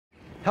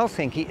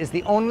Helsinki is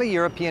the only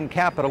European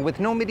capital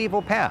with no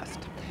medieval past.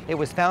 It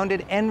was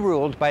founded and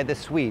ruled by the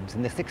Swedes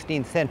in the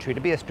 16th century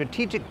to be a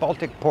strategic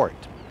Baltic port.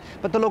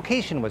 But the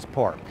location was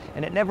poor,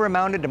 and it never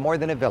amounted to more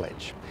than a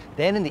village.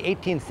 Then in the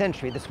 18th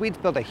century, the Swedes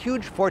built a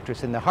huge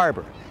fortress in the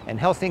harbor, and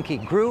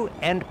Helsinki grew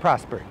and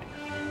prospered.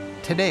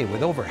 Today,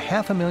 with over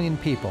 500,000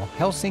 people,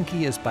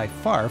 Helsinki is by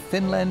far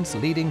Finland's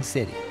leading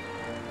city.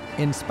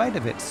 In spite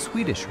of its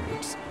Swedish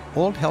roots,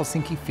 Old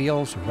Helsinki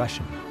feels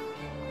Russian.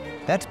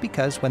 That's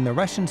because when the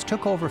Russians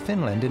took over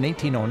Finland in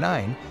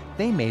 1809,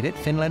 they made it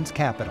Finland's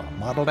capital,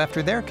 modeled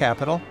after their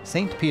capital,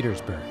 St.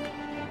 Petersburg.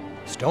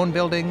 Stone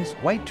buildings,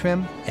 white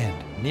trim,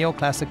 and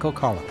neoclassical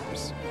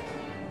columns.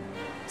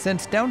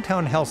 Since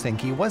downtown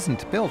Helsinki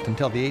wasn't built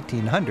until the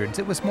 1800s,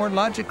 it was more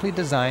logically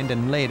designed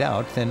and laid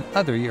out than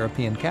other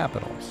European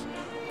capitals.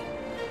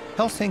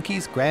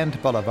 Helsinki's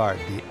Grand Boulevard,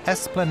 the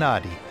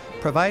Esplanadi,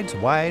 provides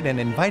wide and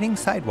inviting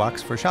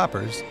sidewalks for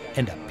shoppers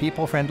and a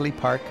people-friendly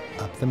park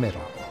up the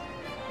middle.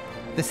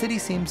 The city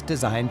seems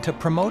designed to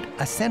promote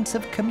a sense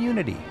of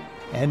community,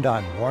 and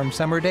on warm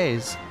summer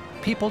days,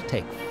 people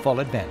take full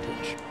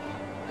advantage.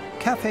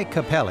 Cafe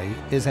Capelli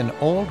is an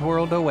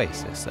old-world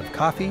oasis of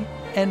coffee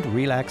and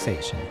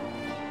relaxation.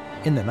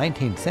 In the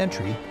 19th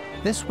century,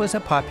 this was a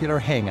popular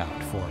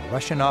hangout for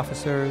Russian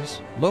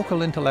officers,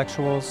 local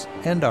intellectuals,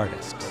 and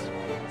artists.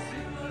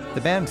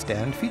 The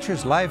bandstand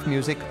features live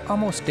music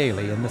almost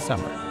daily in the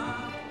summer.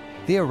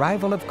 The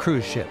arrival of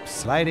cruise ships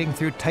sliding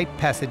through tight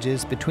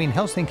passages between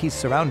Helsinki's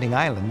surrounding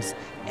islands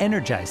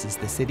energizes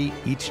the city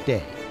each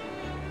day.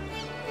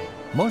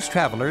 Most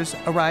travelers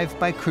arrive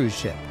by cruise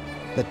ship.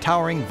 The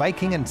towering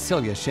Viking and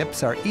Silja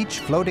ships are each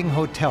floating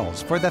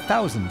hotels for the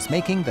thousands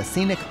making the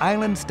scenic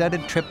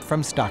island-studded trip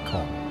from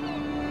Stockholm.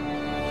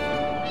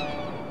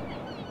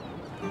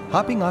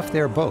 Hopping off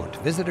their boat,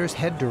 visitors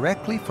head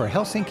directly for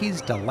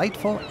Helsinki's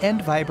delightful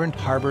and vibrant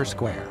harbor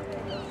square.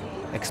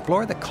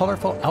 Explore the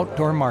colorful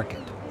outdoor market,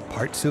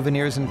 part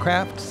souvenirs and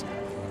crafts,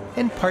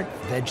 and part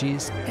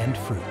veggies and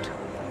fruit.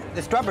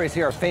 The strawberries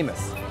here are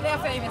famous. They are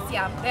famous,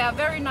 yeah. They are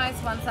very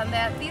nice ones,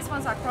 and these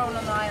ones are grown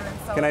on the island.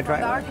 So can I try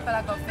from the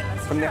archipelago of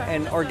Finland.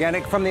 And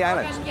organic from the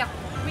islands? Yeah,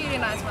 really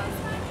nice ones.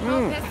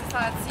 No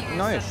pesticides used.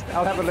 Nice.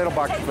 I'll have a little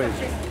box, please.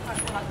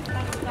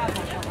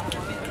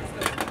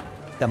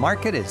 The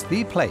market is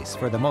the place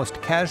for the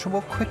most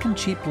casual, quick and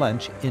cheap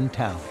lunch in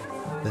town.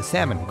 The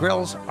salmon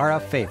grills are a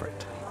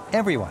favorite.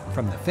 Everyone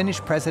from the Finnish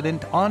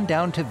president on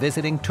down to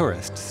visiting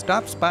tourists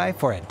stops by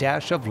for a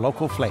dash of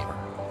local flavor.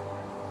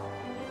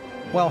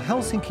 While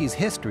Helsinki's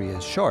history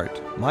is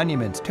short,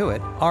 monuments to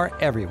it are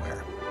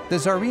everywhere. The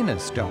Tsarina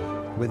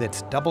stone, with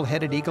its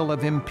double-headed eagle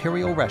of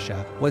Imperial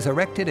Russia, was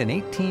erected in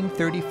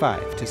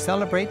 1835 to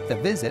celebrate the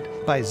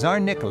visit by Tsar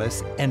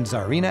Nicholas and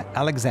Tsarina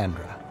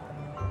Alexandra.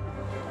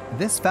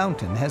 This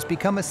fountain has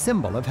become a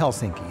symbol of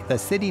Helsinki, the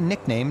city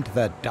nicknamed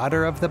the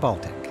Daughter of the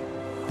Baltic.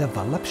 The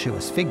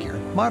voluptuous figure,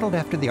 modeled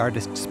after the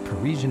artist's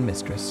Parisian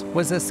mistress,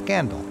 was a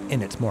scandal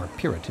in its more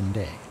Puritan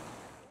day.